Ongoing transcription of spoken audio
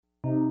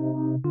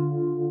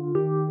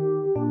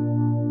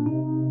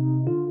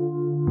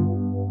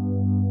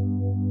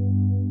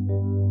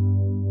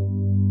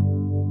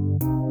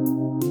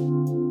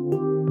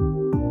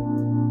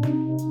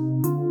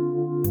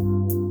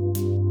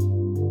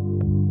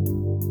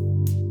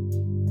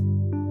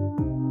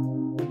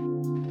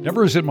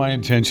Never is it my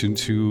intention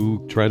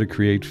to try to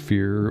create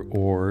fear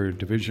or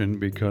division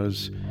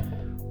because,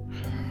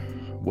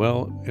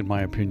 well, in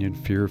my opinion,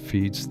 fear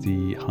feeds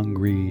the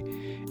hungry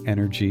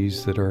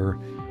energies that are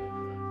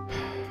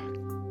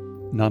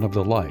none of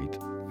the light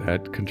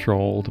that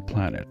control the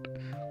planet.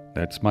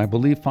 That's my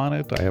belief on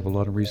it. I have a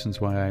lot of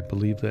reasons why I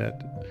believe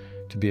that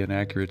to be an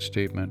accurate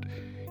statement.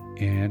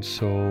 And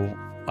so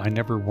I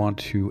never want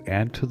to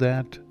add to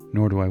that,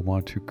 nor do I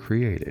want to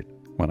create it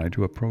when I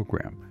do a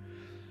program.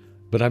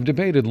 But I've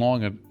debated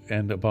long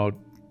and about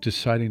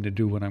deciding to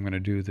do what I'm going to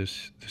do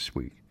this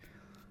week.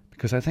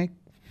 Because I think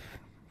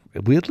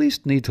we at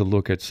least need to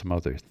look at some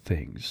other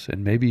things.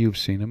 And maybe you've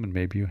seen them and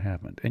maybe you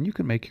haven't. And you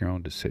can make your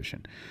own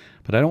decision.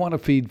 But I don't want to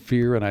feed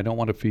fear and I don't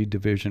want to feed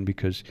division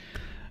because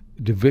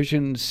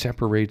division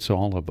separates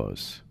all of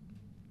us.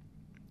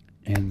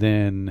 And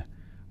then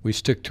we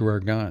stick to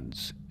our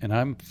guns. And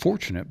I'm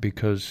fortunate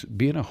because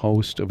being a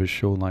host of a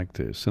show like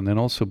this and then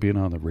also being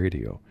on the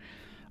radio,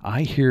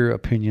 I hear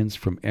opinions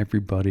from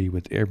everybody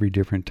with every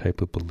different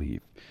type of belief.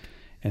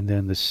 And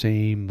then the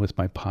same with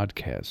my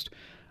podcast.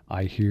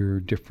 I hear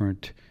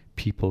different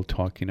people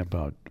talking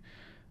about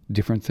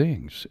different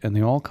things. And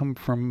they all come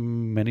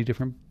from many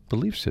different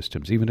belief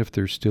systems, even if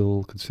they're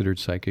still considered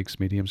psychics,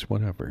 mediums,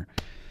 whatever.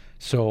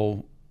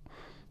 So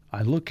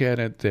I look at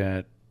it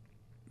that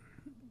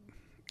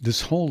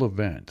this whole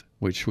event,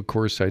 which of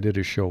course I did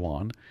a show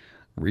on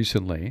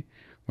recently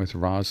with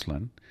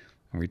Rosalind,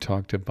 and we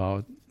talked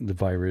about the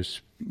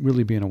virus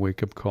really being a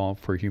wake-up call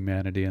for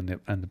humanity and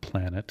the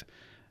planet.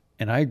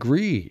 And I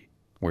agree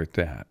with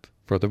that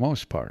for the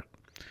most part.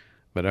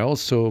 But I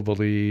also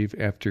believe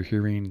after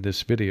hearing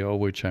this video,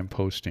 which I'm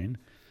posting,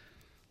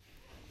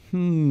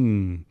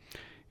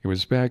 it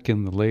was back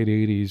in the late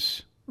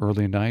 80s,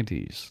 early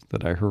 90s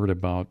that I heard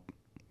about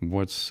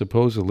what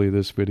supposedly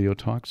this video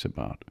talks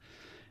about.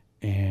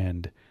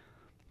 And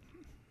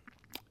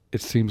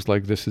it seems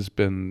like this has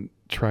been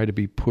tried to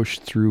be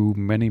pushed through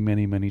many,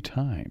 many, many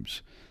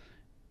times.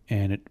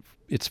 And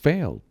it's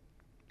failed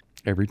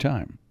every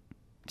time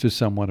to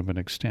somewhat of an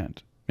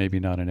extent, maybe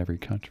not in every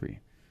country.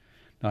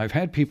 Now, I've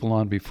had people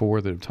on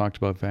before that have talked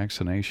about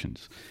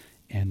vaccinations,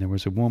 and there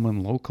was a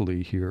woman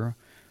locally here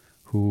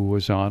who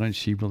was on, and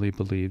she really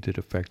believed it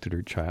affected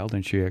her child,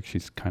 and she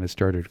actually kind of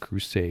started a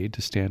crusade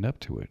to stand up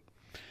to it.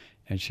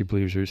 And she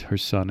believes her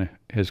son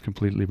has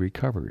completely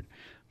recovered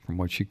from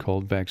what she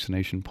called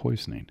vaccination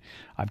poisoning.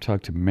 I've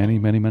talked to many,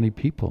 many, many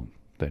people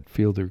that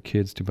feel their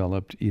kids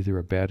developed either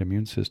a bad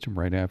immune system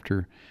right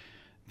after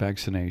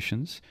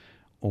vaccinations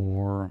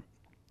or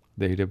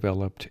they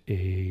developed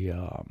a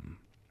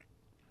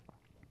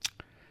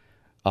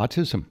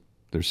autism.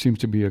 There seems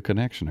to be a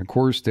connection. Of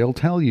course, they'll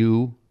tell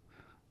you,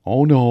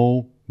 oh,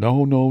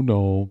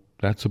 no,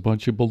 that's a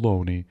bunch of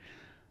baloney.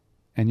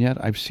 And yet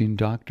I've seen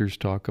doctors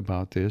talk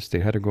about this. They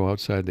had to go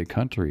outside the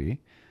country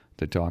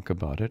to talk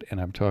about it, and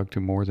I've talked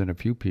to more than a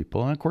few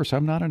people. And of course,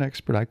 I'm not an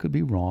expert. I could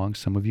be wrong.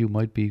 Some of you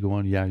might be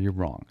going, yeah, you're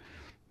wrong.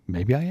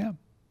 Maybe I am.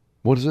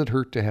 What does it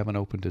hurt to have an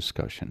open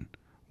discussion?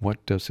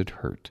 What does it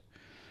hurt?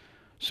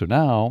 So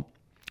now,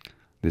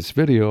 this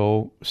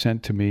video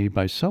sent to me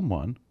by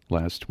someone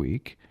last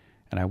week,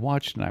 and I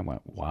watched and I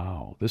went,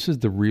 wow, this is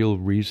the real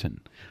reason.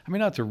 I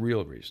mean, not the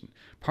real reason.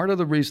 Part of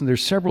the reason,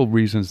 there's several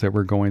reasons that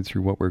we're going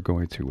through what we're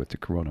going through with the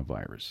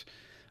coronavirus.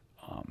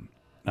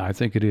 I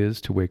think it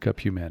is to wake up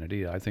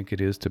humanity. I think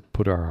it is to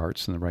put our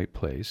hearts in the right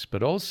place.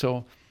 But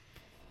also,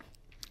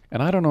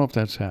 and I don't know if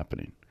that's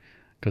happening,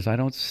 because I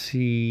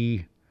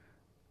see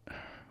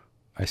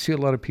a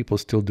lot of people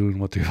still doing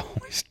what they've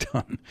always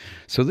done.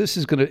 So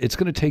it's going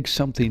to take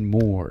something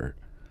more.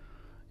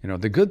 You know,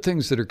 the good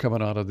things that are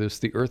coming out of this,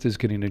 the earth is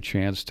getting a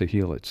chance to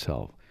heal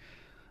itself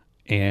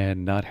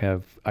and not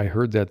have, I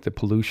heard that the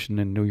pollution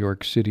in New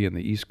York City and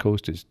the East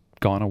Coast has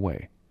gone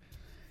away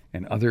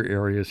and other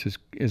areas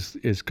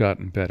is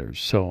gotten better.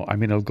 So, I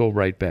mean, it'll go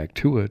right back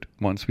to it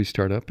once we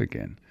start up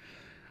again.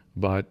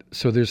 But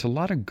so there's a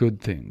lot of good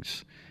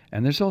things.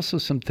 And there's also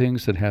some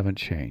things that haven't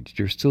changed.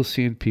 You're still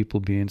seeing people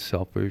being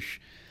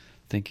selfish,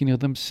 thinking of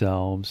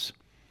themselves,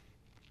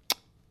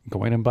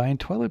 going and buying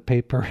toilet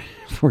paper,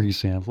 for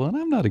example. And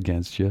I'm not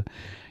against you.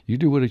 You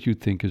do what you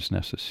think is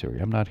necessary.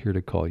 I'm not here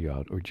to call you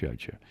out or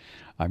judge you.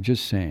 I'm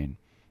just saying,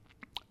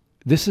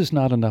 this is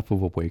not enough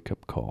of a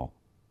wake-up call.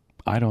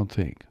 I don't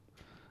think.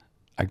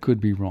 I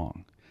could be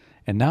wrong.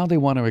 And now they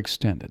want to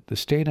extend it. The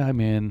state I'm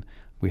in,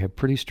 we have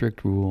pretty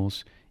strict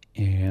rules,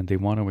 and they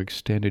want to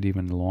extend it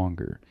even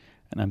longer.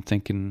 And I'm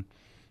thinking,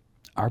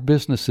 our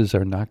businesses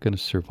are not going to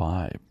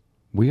survive.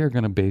 We are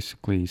going to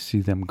basically see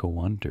them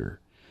go under.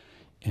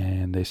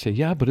 And they say,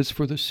 yeah, but it's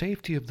for the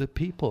safety of the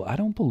people. I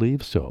don't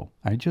believe so.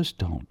 I just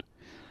don't.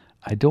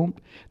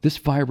 This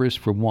virus,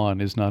 for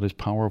one, is not as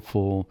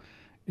powerful.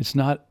 It's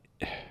not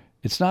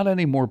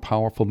any more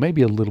powerful,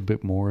 maybe a little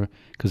bit more,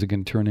 because it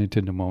can turn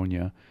into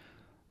pneumonia,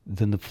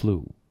 than the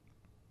flu.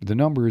 The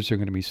numbers are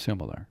going to be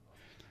similar.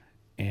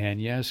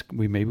 And yes,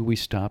 maybe we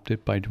stopped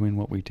it by doing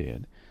what we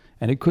did.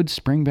 And it could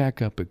spring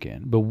back up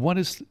again. But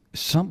what's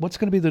going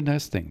to be the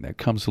next thing that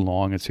comes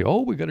along and say,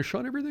 oh, we got to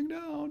shut everything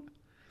down?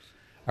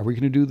 Are we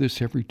going to do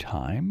this every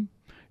time?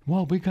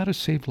 Well, we got to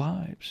save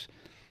lives.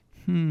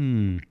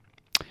 You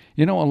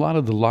know, a lot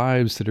of the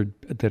lives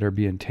that are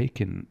being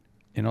taken,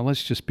 you know,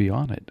 let's just be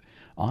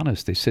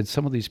honest. They said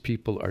some of these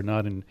people are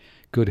not in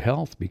good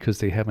health because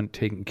they haven't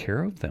taken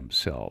care of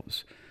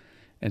themselves.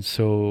 And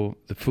so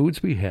the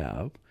foods we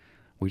have,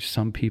 which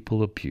some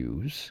people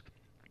abuse,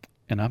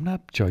 and I'm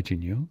not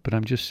judging you, but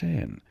I'm just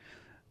saying,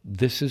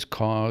 this has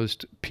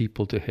caused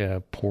people to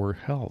have poor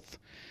health.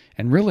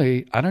 And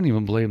really, I don't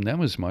even blame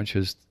them as much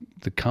as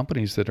the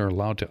companies that are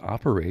allowed to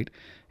operate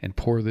and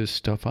pour this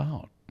stuff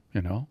out,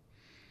 you know?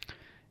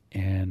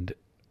 And,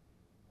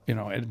 you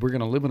know, we're going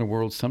to live in a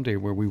world someday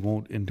where we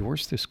won't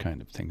endorse this kind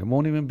of thing. We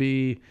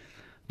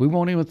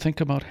won't even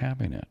think about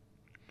having it.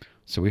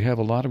 So we have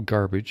a lot of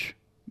garbage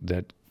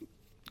that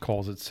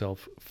calls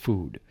itself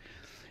food.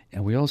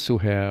 And we also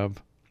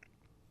have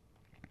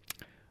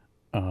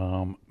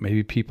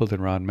maybe people that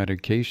are on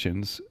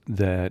medications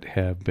that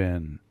have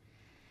been,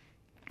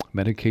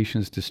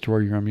 medications destroy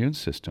your immune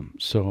system.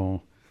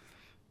 So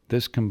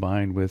this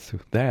combined with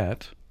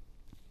that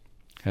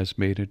has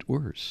made it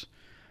worse.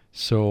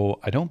 So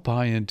I don't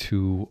buy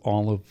into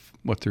all of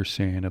what they're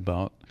saying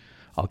about,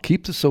 I'll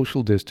keep the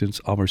social distance,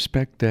 I'll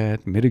respect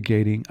that,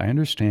 mitigating, I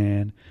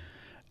understand,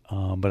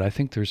 but I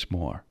think there's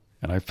more.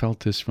 And I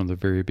felt this from the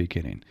very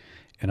beginning.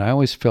 And I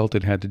always felt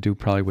it had to do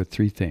probably with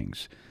three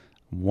things.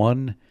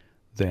 One,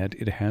 that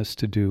it has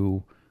to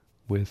do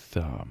with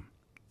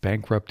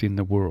bankrupting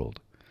the world.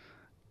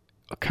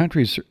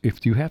 Countries,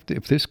 if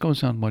this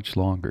goes on much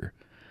longer,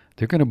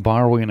 they're going to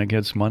borrow in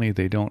against money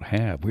they don't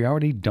have. We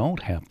already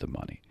don't have the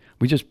money.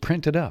 We just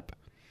print it up.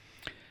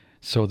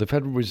 So the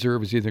Federal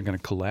Reserve is either going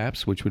to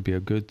collapse, which would be a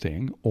good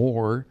thing,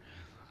 or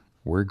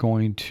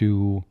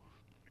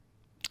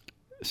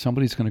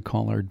somebody's going to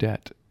call our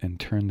debt and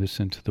turn this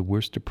into the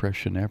worst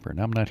depression ever. And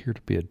I'm not here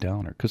to be a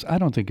downer, because I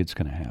don't think it's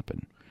going to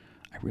happen.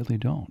 I really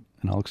don't.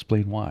 And I'll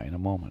explain why in a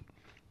moment.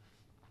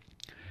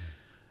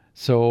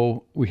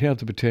 So we have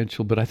the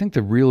potential, but I think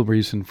the real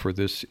reason for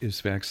this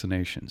is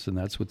vaccinations, and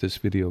that's what this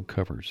video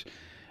covers.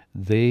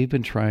 They've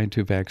been trying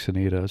to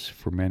vaccinate us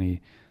for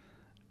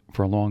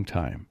a long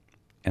time,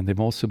 and they've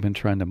also been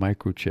trying to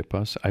microchip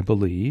us, I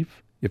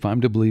believe, if I'm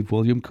to believe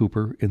William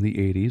Cooper in the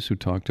 80s, who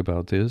talked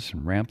about this,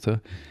 and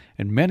Ramtha,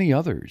 and many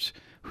others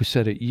who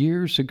said it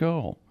years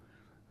ago.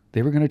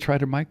 They were going to try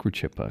to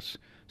microchip us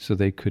so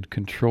they could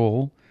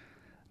control,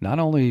 not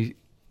only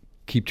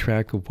keep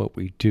track of what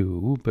we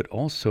do, but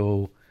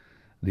also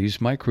these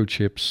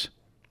microchips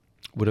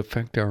would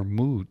affect our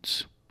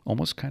moods,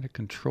 almost kind of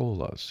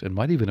control us, and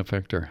might even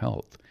affect our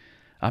health.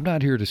 I'm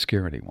not here to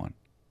scare anyone.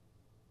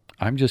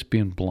 I'm just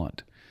being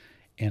blunt.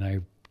 And I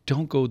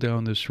don't go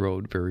down this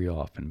road very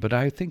often, but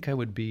I think I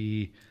wouldn't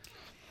be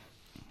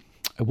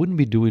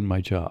doing my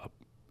job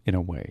in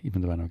a way,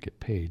 even though I don't get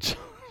paid.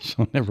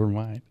 So never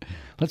mind.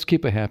 Let's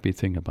keep a happy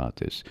thing about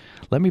this.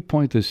 Let me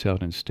point this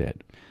out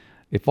instead.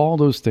 If all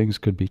those things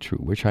could be true,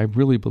 which I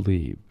really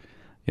believe,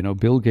 you know,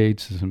 Bill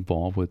Gates is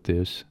involved with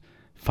this.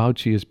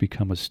 Fauci has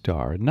become a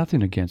star.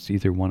 Nothing against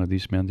either one of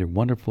these men. They're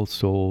wonderful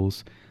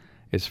souls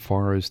as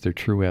far as their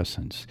true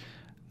essence.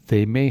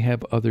 They may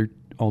have other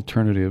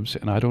alternatives,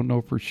 and I don't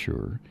know for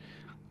sure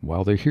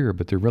while they're here,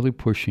 but they're really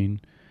pushing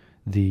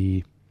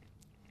the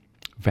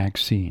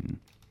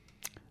vaccine.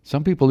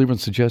 Some people even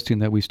suggesting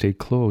that we stay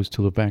closed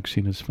till the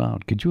vaccine is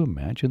found. Could you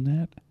imagine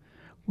that?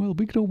 Well,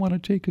 we don't want to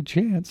take a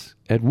chance.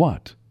 At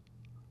what?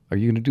 Are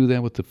you going to do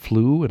that with the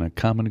flu and a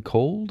common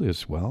cold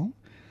as well?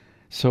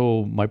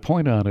 So my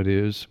point on it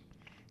is,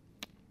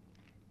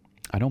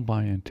 I don't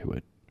buy into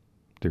it.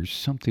 There's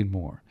something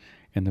more.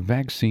 And the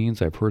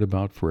vaccines I've heard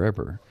about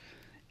forever,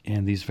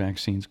 and these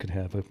vaccines could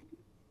have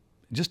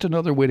just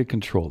another way to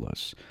control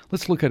us.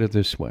 Let's look at it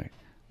this way,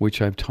 which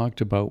I've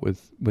talked about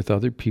with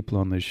other people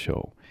on this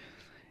show.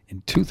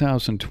 In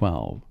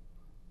 2012,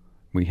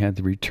 we had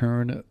the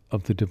return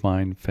of the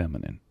divine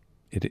feminine.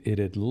 It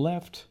had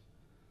left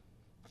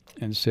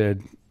and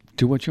said,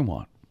 do what you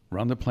want.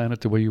 Run the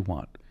planet the way you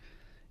want.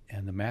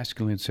 And the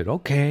masculine said,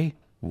 okay,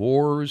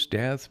 wars,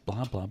 death,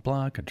 blah, blah,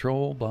 blah,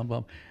 control, blah,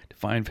 blah.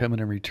 Divine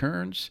feminine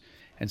returns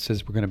and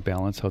says we're going to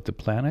balance out the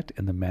planet.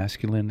 And the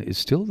masculine is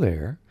still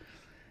there,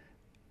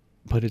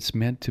 but it's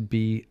meant to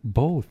be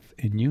both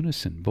in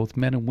unison. Both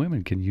men and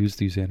women can use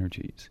these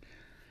energies.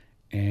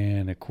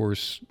 And, of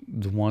course,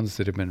 the ones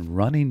that have been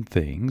running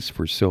things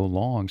for so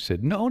long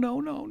said, no,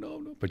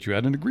 but you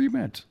had an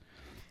agreement.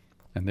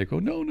 And they go,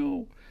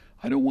 no,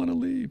 I don't want to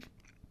leave.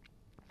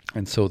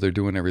 And so they're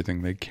doing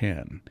everything they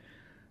can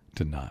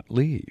to not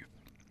leave.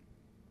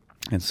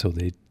 And so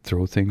they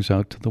throw things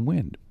out to the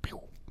wind.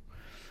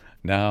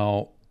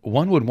 Now,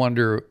 one would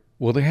wonder,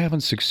 well, they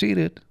haven't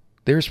succeeded.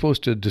 They're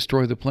supposed to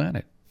destroy the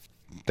planet.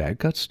 That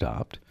got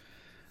stopped.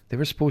 They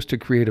were supposed to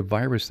create a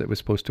virus that was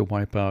supposed to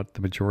wipe out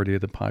the majority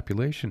of the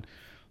population.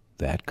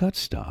 That got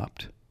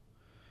stopped.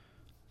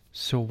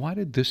 So why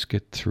did this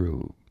get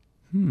through?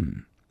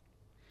 And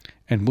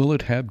will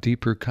it have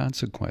deeper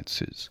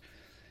consequences?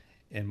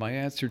 And my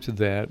answer to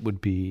that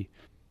would be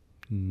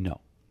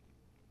no.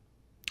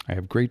 I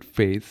have great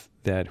faith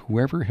that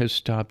whoever has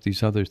stopped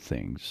these other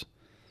things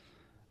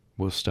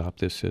will stop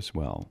this as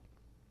well.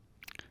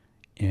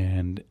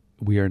 And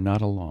we are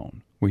not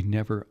alone. We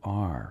never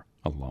are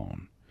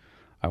alone.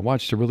 I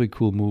watched a really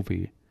cool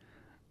movie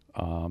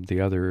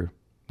the other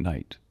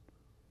night,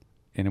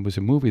 and it was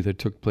a movie that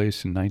took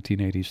place in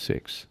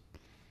 1986.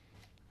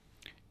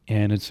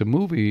 And it's a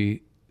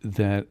movie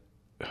that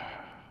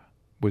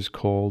was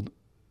called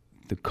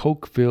The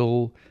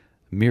Cokeville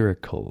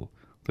Miracle.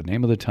 The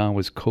name of the town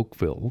was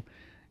Cokeville.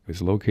 It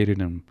was located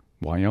in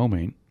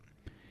Wyoming,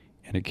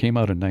 and it came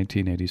out in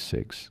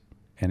 1986.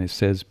 And it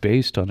says,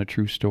 based on a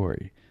true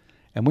story.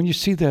 And when you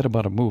see that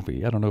about a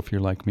movie, I don't know if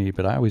you're like me,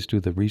 but I always do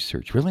the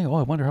research. Really? Oh,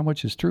 I wonder how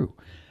much is true.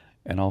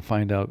 And I'll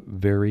find out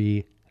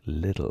very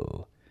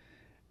little.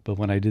 But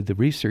when I did the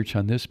research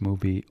on this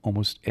movie,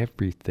 almost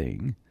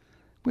everything,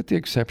 with the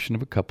exception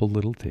of a couple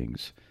little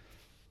things,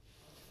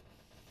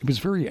 it was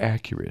very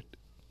accurate.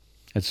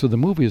 And so the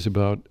movie is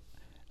about,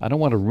 I don't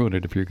want to ruin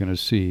it if you're going to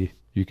see.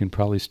 You can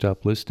probably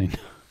stop listening.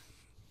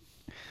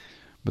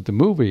 But the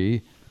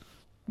movie,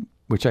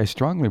 which I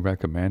strongly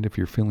recommend if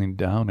you're feeling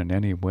down in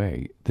any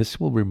way, this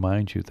will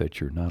remind you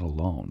that you're not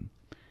alone.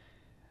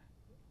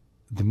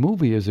 The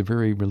movie is a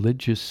very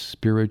religious,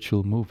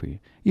 spiritual movie,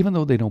 even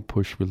though they don't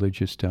push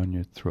religious down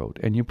your throat.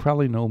 And you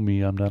probably know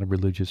me, I'm not a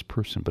religious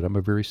person, but I'm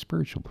a very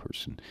spiritual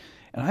person.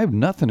 And I have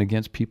nothing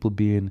against people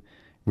being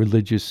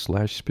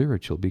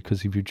religious/spiritual,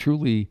 because if you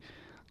truly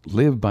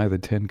live by the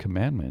Ten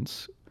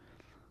Commandments,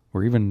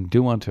 or even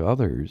do unto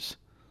others,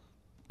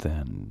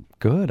 then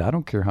good. I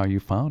don't care how you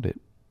found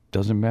it.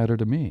 Doesn't matter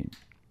to me.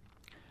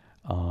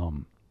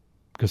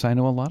 Because I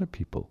know a lot of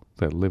people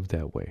that live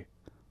that way.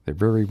 They're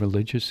very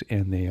religious,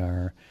 and they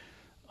are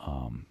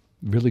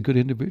really good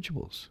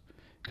individuals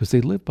because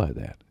they live by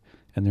that.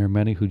 And there are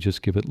many who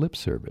just give it lip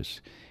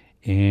service.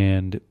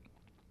 And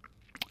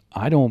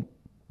I don't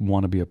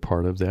want to be a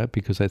part of that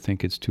because I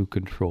think it's too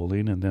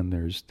controlling. And then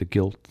there's the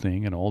guilt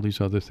thing and all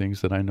these other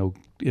things that I know,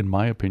 in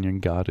my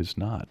opinion, God is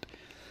not.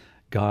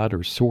 God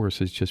or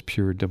source is just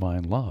pure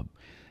divine love.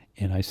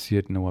 And I see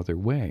it no other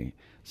way.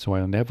 So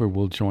I never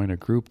will join a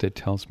group that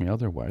tells me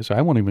otherwise.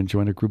 I won't even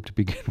join a group to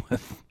begin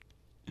with.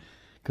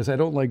 Because I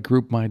don't like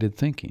group-minded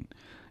thinking.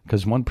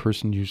 Because one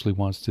person usually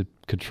wants to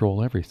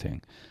control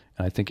everything.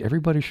 And I think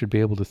everybody should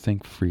be able to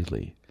think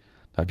freely.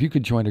 Now, if you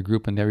could join a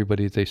group and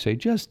everybody, they say,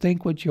 just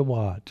think what you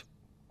want.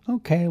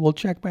 Okay, we'll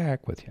check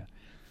back with you.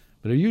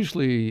 But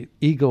usually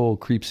ego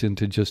creeps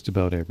into just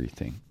about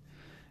everything.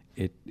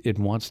 It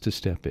wants to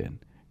step in.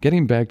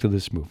 Getting back to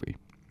this movie.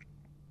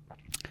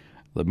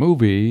 The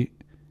movie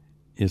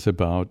is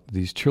about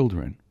these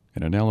children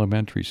in an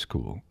elementary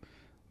school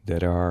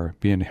that are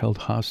being held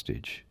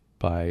hostage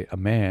by a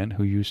man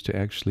who used to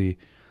actually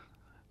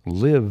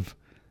live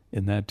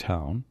in that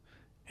town,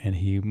 and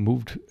he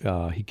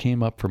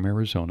came up from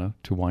Arizona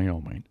to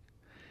Wyoming,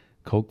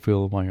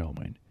 Cokeville,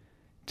 Wyoming,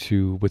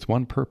 with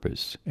one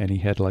purpose, and he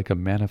had like a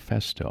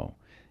manifesto,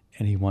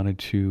 and he wanted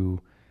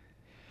to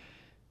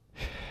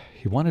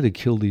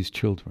kill these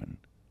children,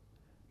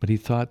 but he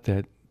thought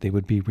that they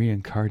would be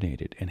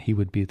reincarnated and he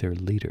would be their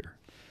leader.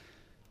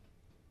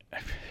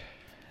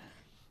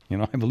 You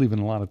know, I believe in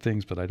a lot of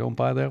things, but I don't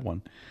buy that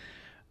one.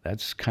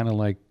 That's kind of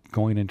like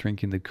going and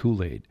drinking the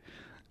Kool-Aid,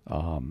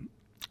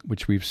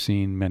 which we've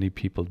seen many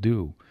people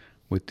do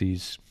with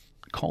these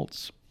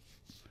cults.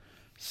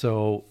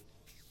 So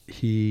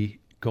he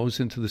goes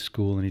into the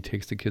school and he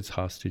takes the kids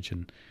hostage,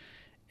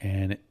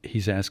 and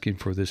he's asking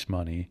for this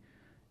money,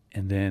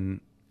 and then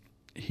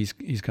he's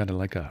got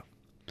like a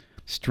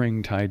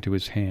string tied to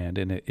his hand,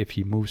 and if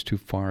he moves too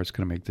far, it's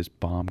going to make this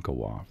bomb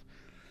go off.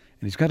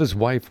 And he's got his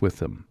wife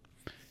with him,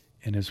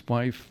 and his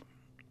wife,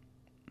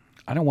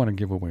 I don't want to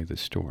give away the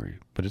story,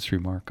 but it's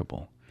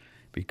remarkable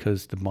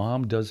because the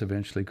bomb does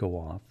eventually go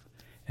off,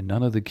 and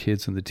none of the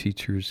kids and the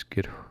teachers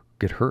get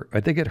hurt.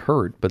 They get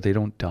hurt, but they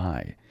don't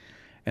die.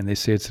 And they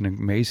say it's an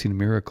amazing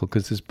miracle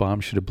because this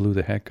bomb should have blew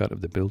the heck out of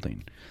the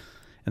building.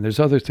 And there's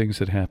other things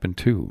that happen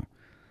too,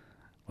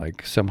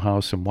 like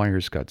somehow some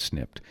wires got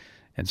snipped.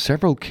 And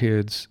several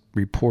kids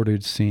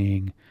reported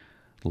seeing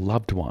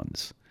loved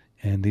ones.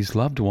 And these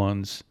loved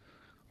ones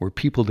were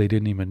people they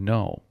didn't even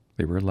know.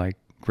 They were like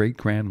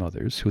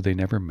great-grandmothers who they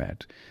never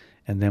met.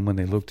 And then when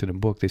they looked at a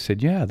book, they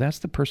said, yeah, that's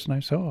the person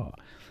I saw.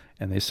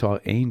 And they saw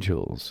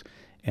angels.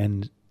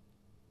 And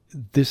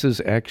this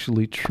is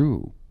actually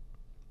true.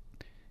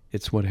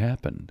 It's what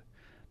happened.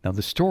 Now,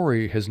 the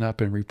story has not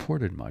been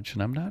reported much,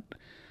 and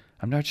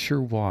I'm not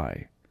sure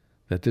why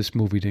that this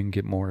movie didn't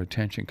get more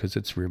attention, because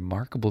it's a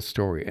remarkable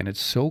story, and it's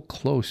so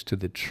close to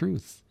the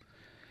truth.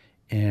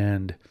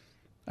 And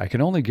I can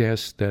only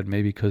guess that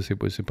maybe because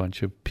it was a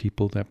bunch of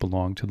people that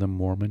belong to the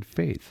Mormon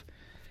faith.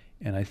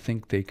 And I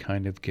think they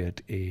kind of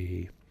get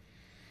they're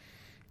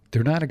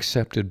not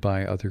accepted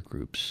by other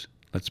groups.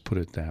 Let's put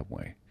it that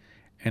way.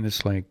 And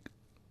it's like,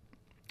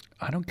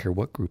 I don't care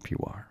what group you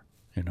are,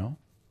 you know?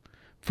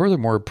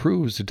 Furthermore, it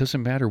proves it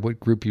doesn't matter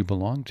what group you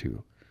belong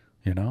to,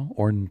 you know,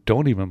 or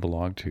don't even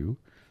belong to.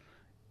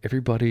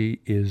 Everybody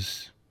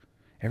has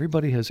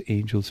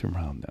angels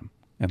around them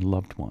and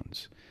loved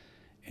ones.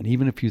 And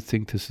even if you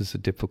think this is a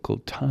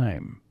difficult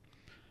time,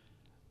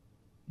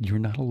 you're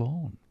not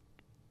alone.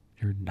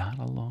 You're not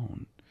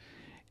alone.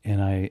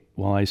 And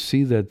while I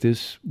see that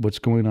what's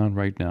going on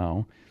right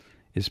now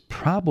is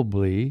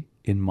probably,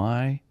 in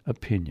my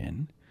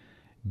opinion,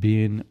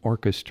 being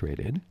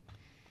orchestrated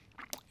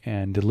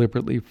and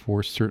deliberately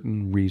for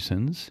certain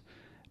reasons,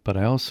 but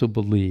I also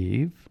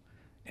believe,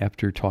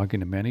 after talking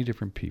to many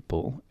different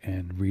people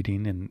and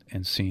reading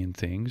and seeing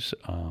things,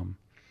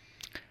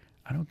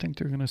 I don't think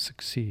they're going to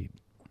succeed,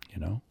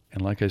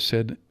 And like I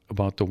said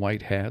about the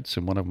white hats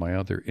in one of my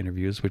other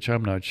interviews, which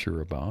I'm not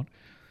sure about,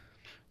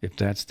 if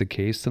that's the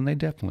case, then they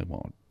definitely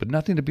won't. But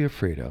nothing to be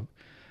afraid of.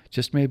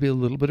 Just maybe a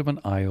little bit of an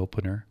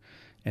eye-opener,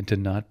 and to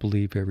not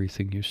believe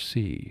everything you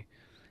see.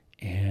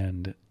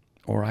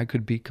 Or I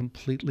could be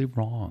completely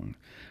wrong.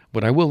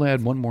 But I will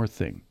add one more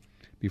thing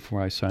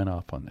before I sign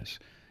off on this,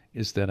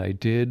 is that I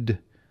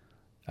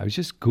was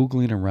just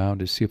Googling around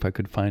to see if I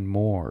could find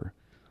more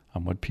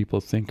on what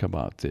people think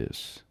about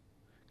this.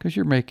 Because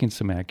you're making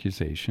some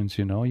accusations,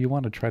 you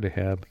want to try to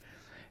have,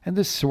 and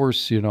this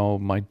source,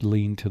 might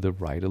lean to the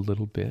right a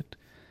little bit.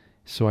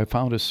 So I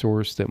found a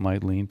source that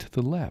might lean to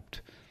the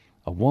left.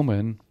 A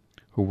woman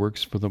who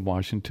works for the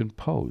Washington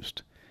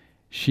Post.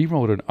 She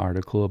wrote an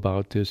article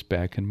about this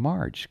back in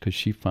March because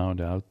she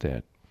found out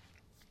that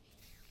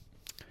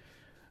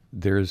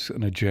there's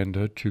an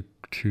agenda to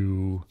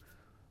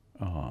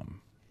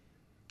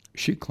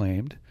she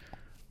claimed,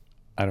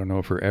 I don't know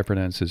if her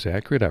evidence is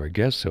accurate, I would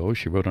guess so,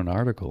 she wrote an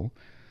article,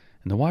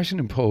 and the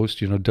Washington Post,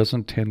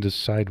 doesn't tend to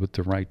side with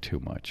the right too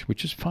much,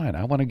 which is fine.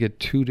 I want to get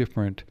two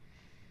different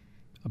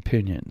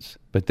opinions,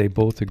 but they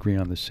both agree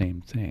on the same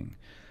thing,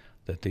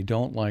 that they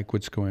don't like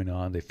what's going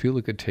on. They feel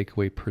it could take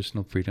away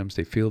personal freedoms.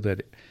 They feel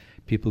that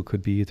people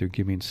could be either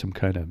giving some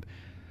kind of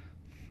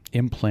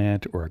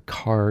implant or a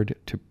card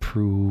to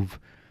prove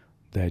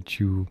that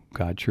you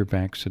got your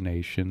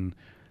vaccination,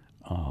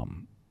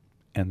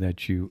 and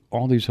that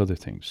all these other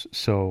things.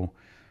 So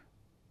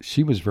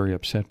she was very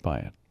upset by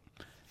it.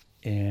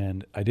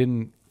 And I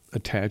didn't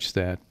attach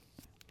that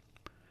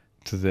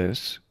to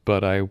this,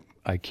 but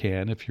I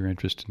can if you're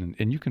interested in,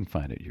 and you can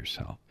find it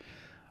yourself.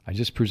 I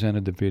just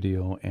presented the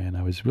video, and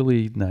I was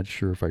really not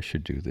sure if I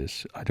should do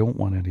this. I don't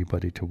want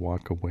anybody to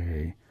walk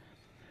away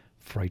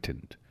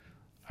frightened.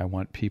 I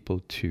want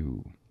people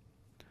to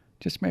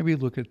just maybe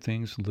look at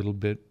things a little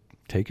bit,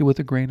 take it with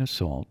a grain of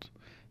salt,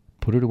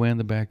 put it away in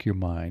the back of your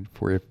mind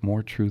for if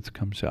more truth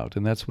comes out.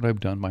 And that's what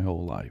I've done my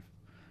whole life,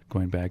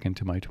 going back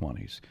into my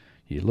 20s.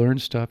 You learn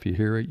stuff, you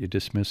hear it, you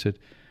dismiss it,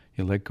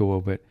 you let go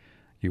of it,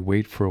 you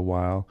wait for a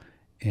while,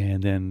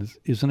 and then,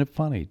 isn't it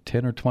funny,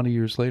 10 or 20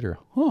 years later,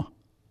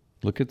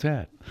 look at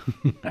that.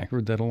 I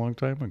heard that a long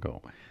time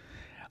ago.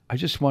 I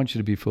just want you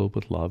to be filled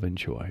with love and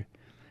joy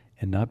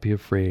and not be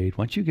afraid.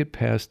 Once you get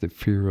past the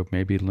fear of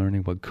maybe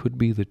learning what could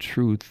be the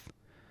truth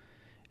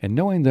and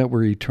knowing that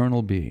we're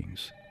eternal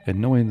beings and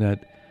knowing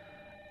that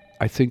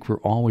I think we're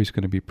always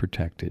going to be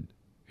protected,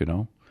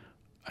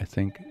 I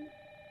think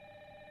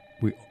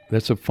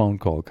that's a phone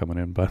call coming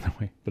in, by the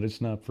way, but it's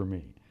not for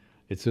me.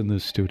 It's in the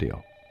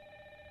studio.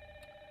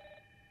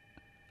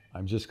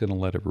 I'm just going to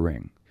let it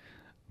ring.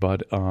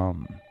 But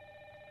I'm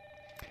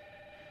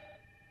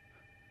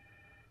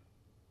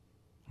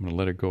going to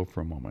let it go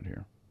for a moment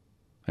here.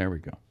 There we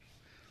go.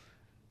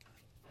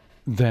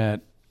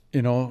 That,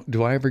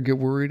 do I ever get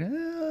worried?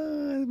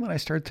 When I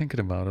start thinking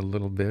about it a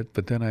little bit,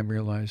 but then I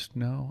realized,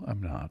 no,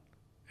 I'm not.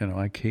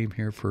 I came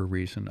here for a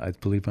reason. I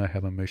believe I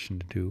have a mission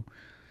to do.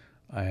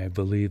 I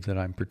believe that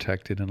I'm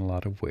protected in a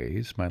lot of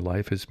ways. My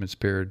life has been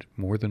spared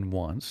more than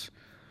once.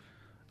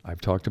 I've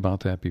talked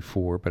about that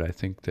before, but I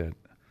think that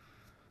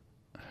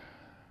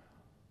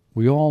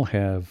we all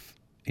have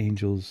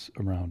angels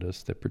around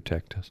us that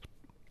protect us,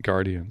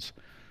 guardians.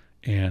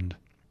 And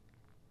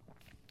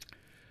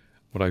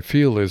what I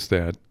feel is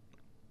that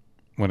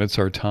when it's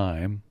our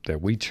time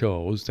that we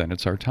chose, then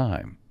it's our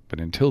time. But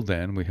until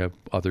then, we have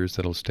others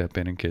that'll step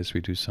in case we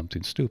do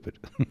something stupid,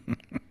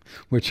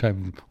 which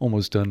I've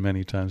almost done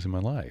many times in my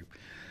life.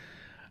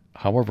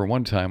 However,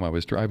 one time I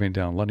was driving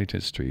down Ludington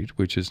Street,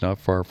 which is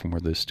not far from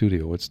where this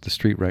studio, it's the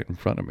street right in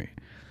front of me.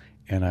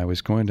 And I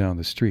was going down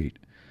the street,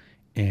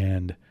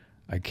 and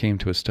I came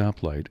to a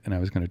stoplight, and I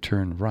was going to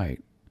turn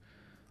right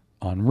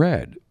on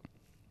red,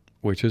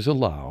 which is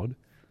allowed.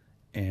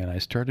 And I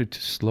started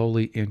to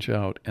slowly inch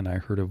out, and I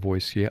heard a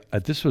voice,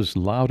 this was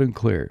loud and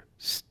clear,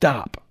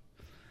 stop.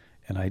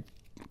 And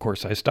of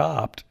course, I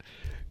stopped,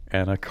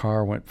 and a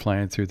car went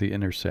flying through the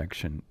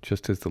intersection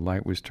just as the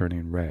light was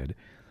turning red,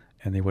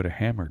 and they would have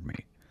hammered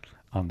me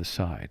on the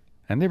side.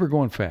 And they were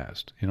going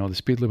fast. The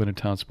speed limit in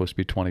town is supposed to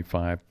be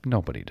 25.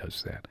 Nobody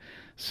does that.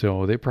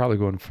 So they're probably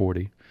going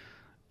 40.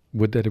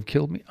 Would that have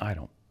killed me? I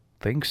don't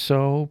think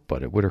so,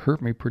 but it would have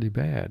hurt me pretty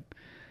bad.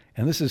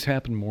 And this has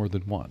happened more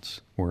than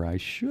once, where I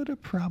should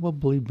have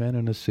probably been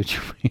in a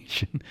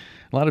situation.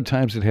 A lot of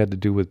times it had to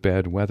do with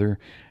bad weather,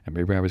 and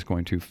maybe I was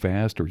going too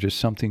fast, or just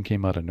something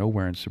came out of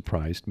nowhere and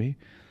surprised me.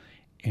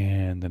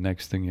 And the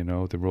next thing you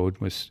know, the road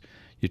was,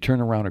 you turn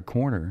around a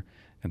corner,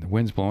 and the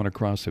wind's blowing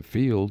across the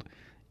field,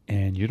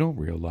 And you don't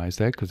realize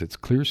that because it's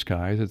clear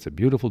skies, it's a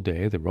beautiful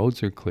day, the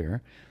roads are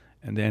clear,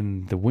 and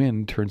then the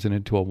wind turns it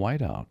into a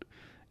whiteout.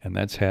 And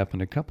that's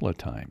happened a couple of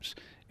times.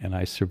 And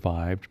I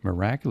survived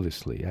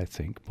miraculously, I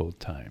think, both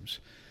times.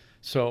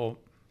 So,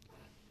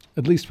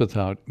 at least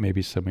without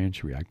maybe some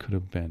injury, I could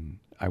have been,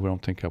 I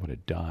don't think I would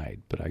have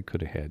died, but I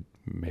could have had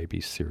maybe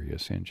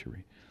serious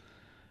injury.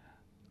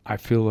 I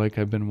feel like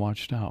I've been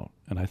watched out,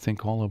 and I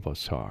think all of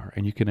us are.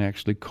 And you can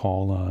actually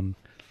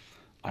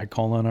I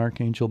call on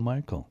Archangel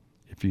Michael.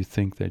 If you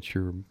think that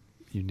you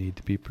need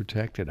to be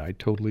protected, I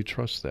totally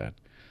trust that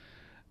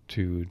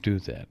to do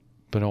that.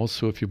 But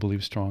also, if you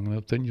believe strong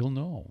enough, then you'll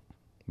know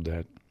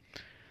that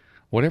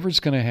whatever's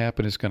going to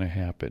happen is going to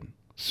happen.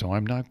 So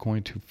I'm not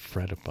going to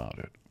fret about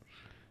it.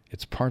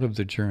 It's part of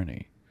the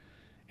journey.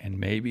 And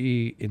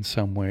maybe in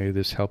some way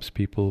this helps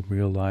people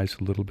realize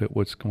a little bit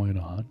what's going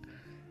on.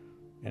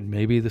 And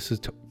maybe this is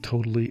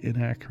totally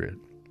inaccurate.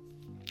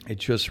 It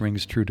just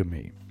rings true to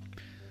me.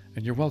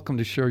 And you're welcome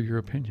to share your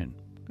opinion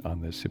on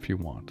this if you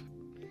want.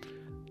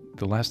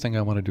 The last thing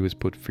I want to do is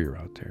put fear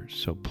out there.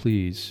 So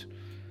please,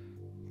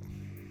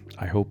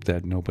 I hope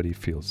that nobody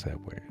feels that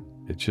way.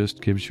 It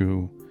just gives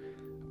you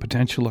a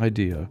potential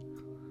idea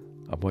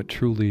of what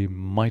truly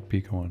might be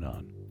going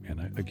on.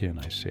 And again,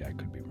 I say I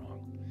could be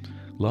wrong.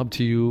 Love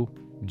to you,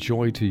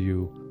 joy to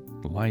you,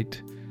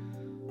 light.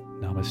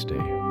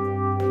 Namaste.